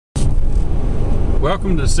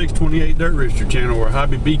Welcome to the 628 Dirt Rooster channel, where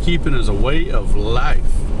hobby beekeeping is a way of life.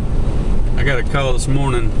 I got a call this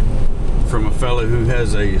morning from a fellow who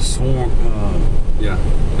has a swarm,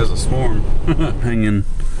 hanging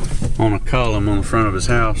on a column on the front of his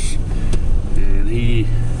house, and he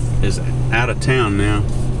is out of town now.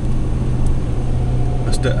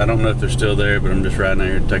 I don't know if they're still there, but I'm just riding out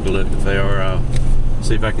here to take a look. If they are, I'll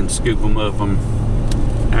see if I can scoop them up. I'm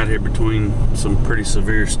out here between some pretty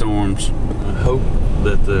severe storms. I hope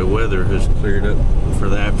that the weather has cleared up for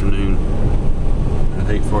the afternoon. I'd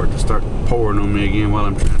hate for it to start pouring on me again while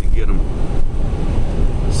I'm trying to get them.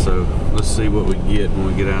 So let's see what we get when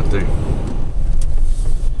we get out there.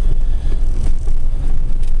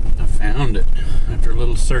 I found it after a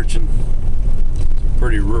little searching. It's a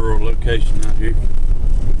pretty rural location out here.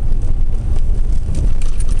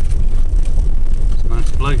 It's a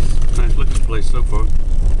nice place, nice looking place so far.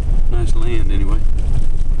 Nice land anyway.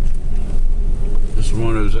 This is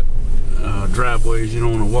one of those driveways you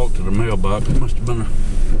don't want to walk to the mailbox. It must have been a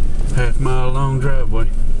half-mile long driveway.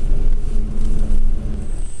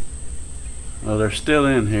 Well, they're still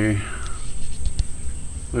in here.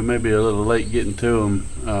 We may be a little late getting to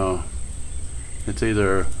them. It's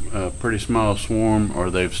either a pretty small swarm or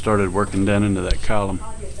they've started working down into that column.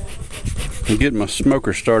 I'm getting my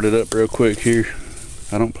smoker started up real quick here.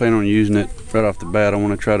 I don't plan on using it right off the bat. I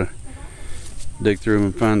want to try to dig through them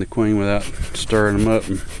and find the queen without stirring them up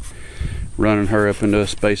and running her up into a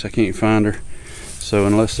space I can't find her. So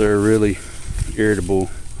unless they're really irritable,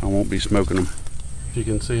 I won't be smoking them. If you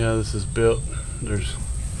can see how this is built, there's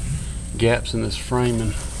gaps in this framing.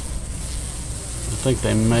 I think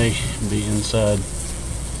they may be inside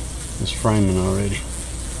this framing already.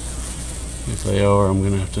 If they are, I'm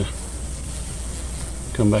gonna have to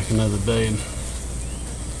come back another day and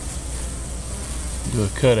do a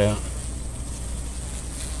cutout.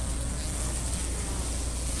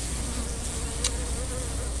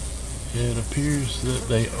 It appears that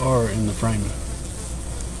they are in the framing.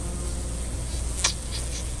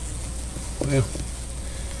 Well,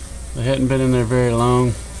 they hadn't been in there very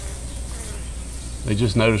long. They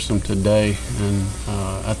just noticed them today, and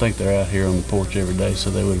I think they're out here on the porch every day, so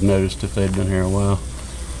they would have noticed if they'd been here a while.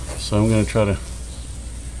 So I'm going to try to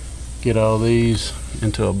get all these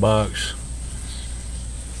into a box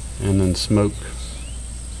and then smoke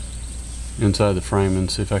inside the frame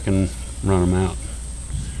and see if I can run them out.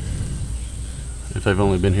 If they've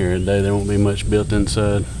only been here a day, there won't be much built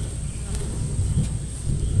inside.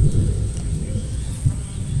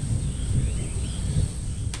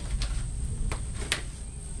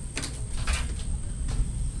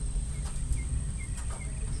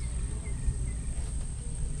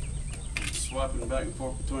 Swapping back and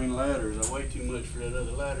forth between ladders. I weigh too much for that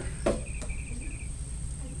other ladder.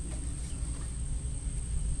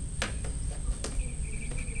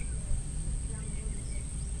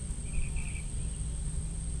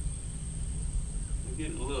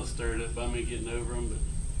 Getting a little stirred up by me getting over them,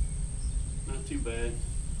 but not too bad.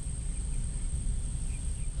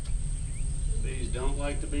 These don't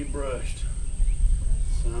like to be brushed,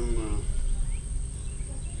 so I'm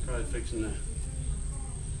probably fixing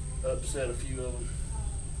to upset a few of them.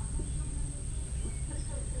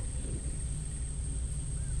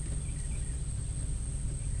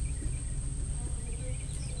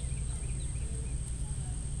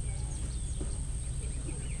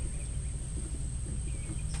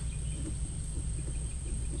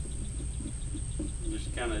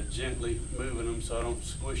 Kind of gently moving them so I don't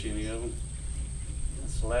squish any of them.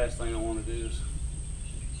 That's the last thing I want to do is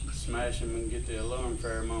smash them and get the alarm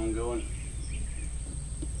pheromone going.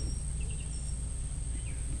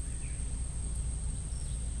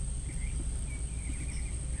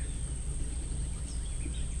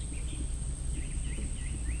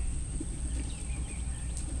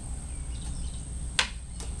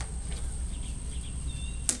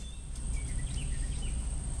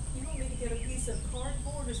 Get a piece of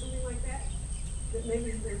cardboard or something like that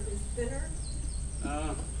maybe is thinner?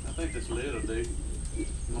 I think this lid will do.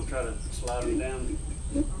 I'm going to try to slide them down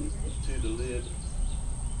to the lid.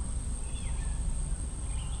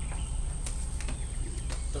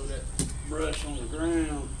 Throw that brush on the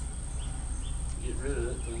ground. Get rid of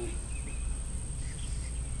that thing.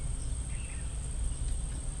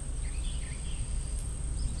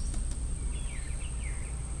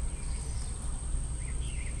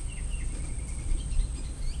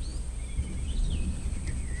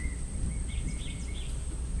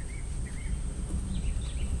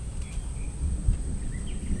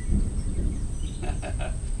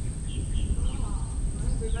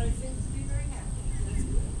 Everybody seems to be very happy. That's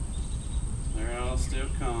good. They're all still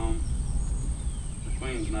calm. The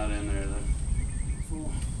queen's not in there though.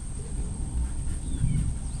 full.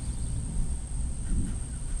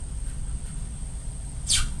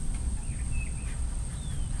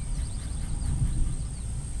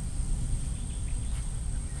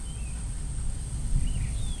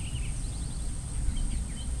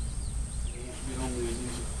 Get on me and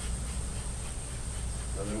use it.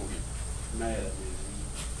 So they won't get mad at me.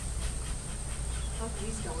 Oh,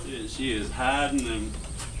 he's going. She is hiding them.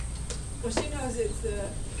 Well, she knows it's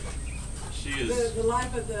the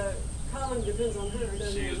life of the colony depends on her,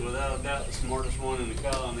 doesn't She it? is without a doubt the smartest one in the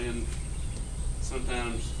colony, and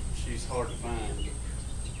sometimes she's hard to find.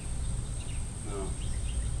 No.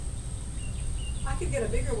 I could get a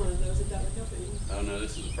bigger one of those if that would help any. Oh no,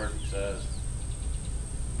 this is the perfect size.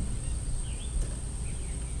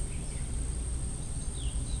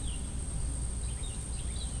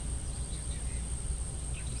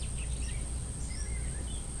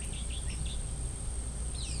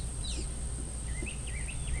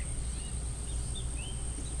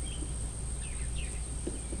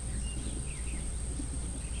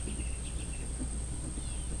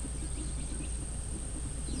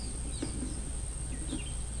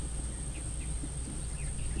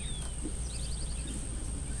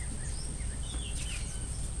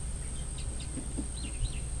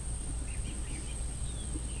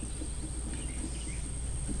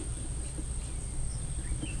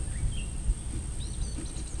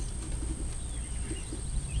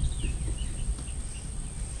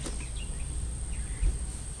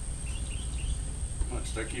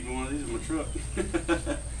 Start keeping one of these in my truck.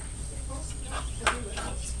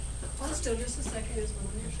 Hold still just a second, is one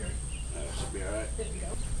on your shirt. That should be alright. There we go.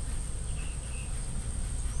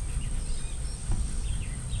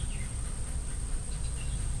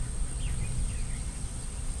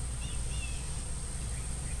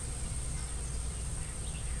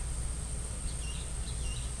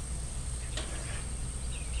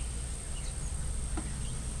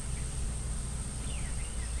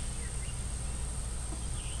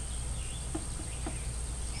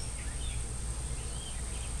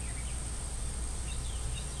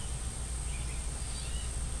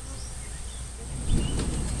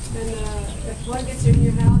 And if one gets in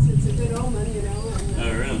your house, it's a good omen, you know. And,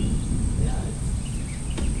 Oh really? Yeah.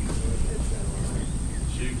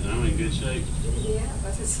 Shoot, I'm in good shape. Yeah, I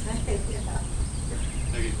was just saying, yeah.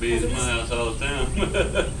 I get bees in my house all the time.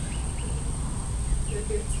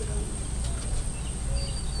 If it's,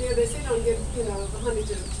 yeah, they say don't give, you know, honey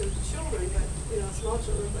to children, but, you know, small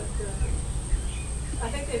children, but I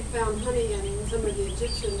think they found honey in some of the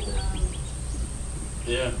Egyptian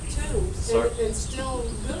Yeah. tombs, and still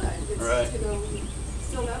good. It's, Right. you know,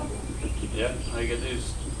 still edible. Yeah, all you gotta do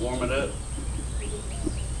is warm it up.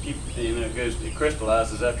 Keep, you know, it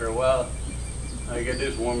crystallizes after a while. All you gotta do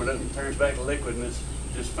is warm it up and it turns back to liquid, and it's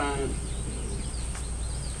just fine.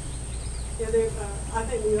 Yeah, I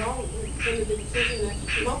think we all come to the decision that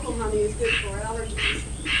local honey is good for allergies.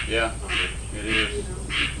 Yeah, it You is. know.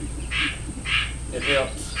 It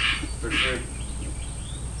helps, for sure.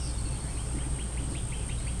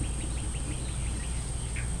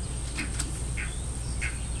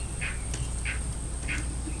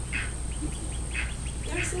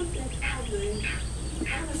 There's something called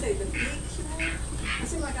I want to say the big cure. I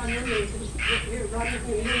seem like I remember we were right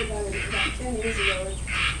here about it about 10 years ago.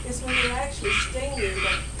 It's when they actually sting you,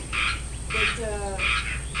 but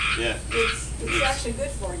Yeah. it's actually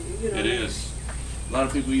good for you, you know. It is. A lot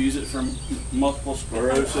of people use it for multiple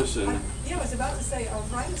sclerosis and Yeah, I was about to say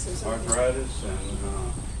arthritis or something. arthritis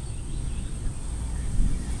and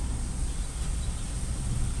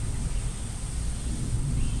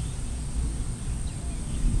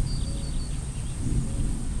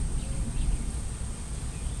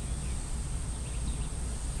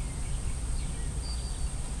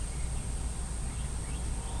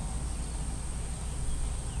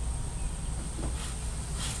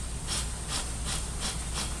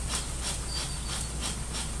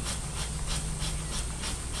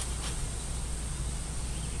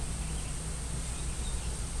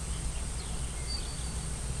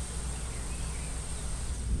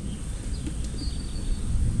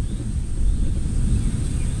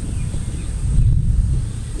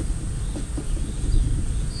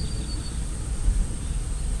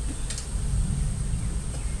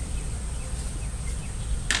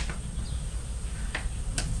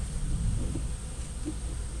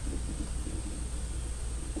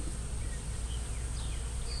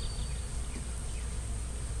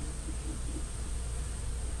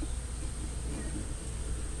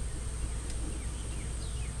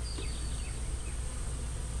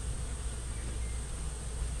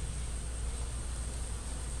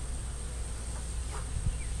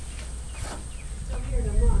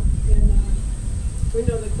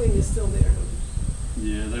queen is still there.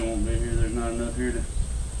 Yeah, they won't be here. There's not enough here to.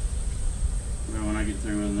 Well, when I get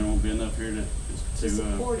through with them, there won't be enough here to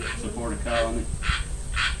support a colony.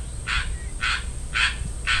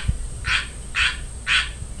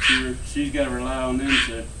 She's got to rely on them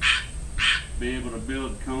to be able to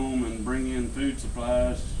build comb and bring in food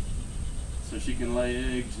supplies so she can lay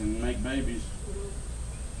eggs and make babies.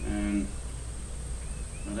 And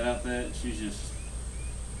without that, she's just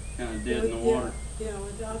kind of dead in the water. Yeah,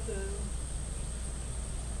 without the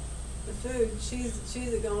food,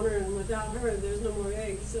 she's a goner, and without her, there's no more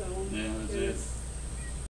eggs. So yeah, that's it.